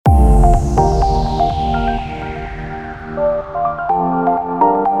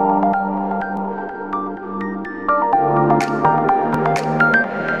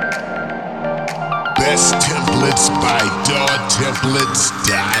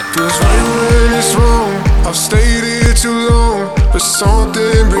it's wrong. I've stayed here too long, but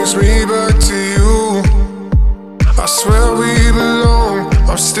something brings me back to you. I swear we belong.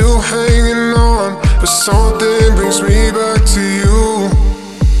 I'm still hanging on, but something brings me back to you.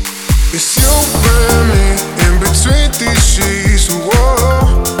 It's you and me in between these sheets. Whoa,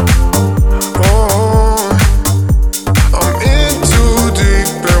 oh, I'm in too deep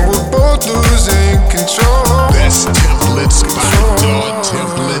and we're both losing control. Best templates by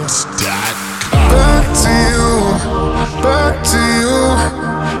DawTemplates.com. Back to you, back to you,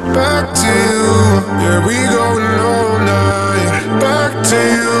 back to you. Yeah, we going all night. Back to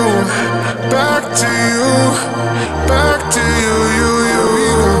you, back to you, back to you, you. We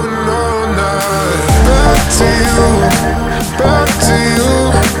going all night. Back to you, back to you,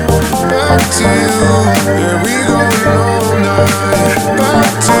 back to you. Yeah, we going all night. Back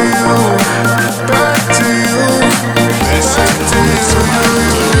to you, back to you, Best back to templates by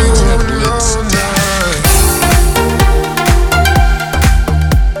you. DawTemplates.com.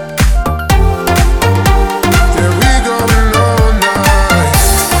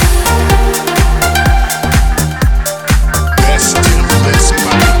 Best templates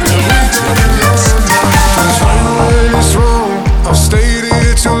by DawTemplates.com. I've stayed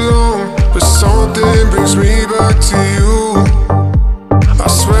here too long, but something brings me back to you. I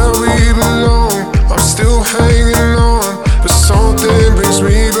swear we belong. I'm still hanging on, but something brings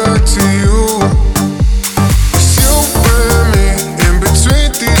me back to you. It's you and me in between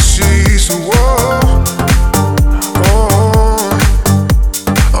these sheets. Whoa, oh,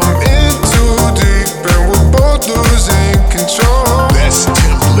 I'm in too deep and we're both losing control. Best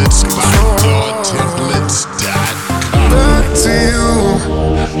templates by DawTemplates.com. Back to you,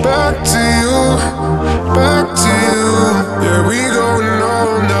 back to you, back to you. Yeah, we going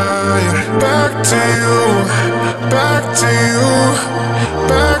all night. Back to you, back to you,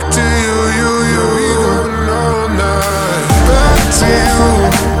 back to you, you. We going all night. Back to you,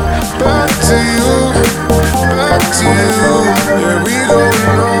 back to you, back to you. Yeah, we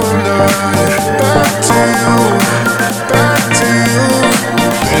going all night. Back to you, back to you,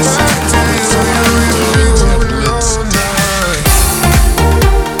 Best back to templates by you, you. DawTemplates.com.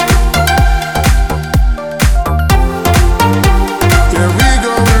 Yeah, we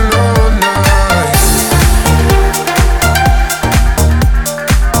going all night.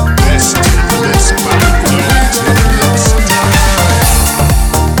 Best templates by DawTemplates.com.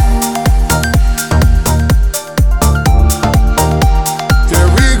 Yeah,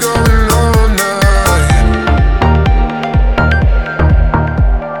 we going all night.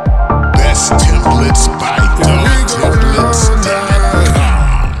 Best templates by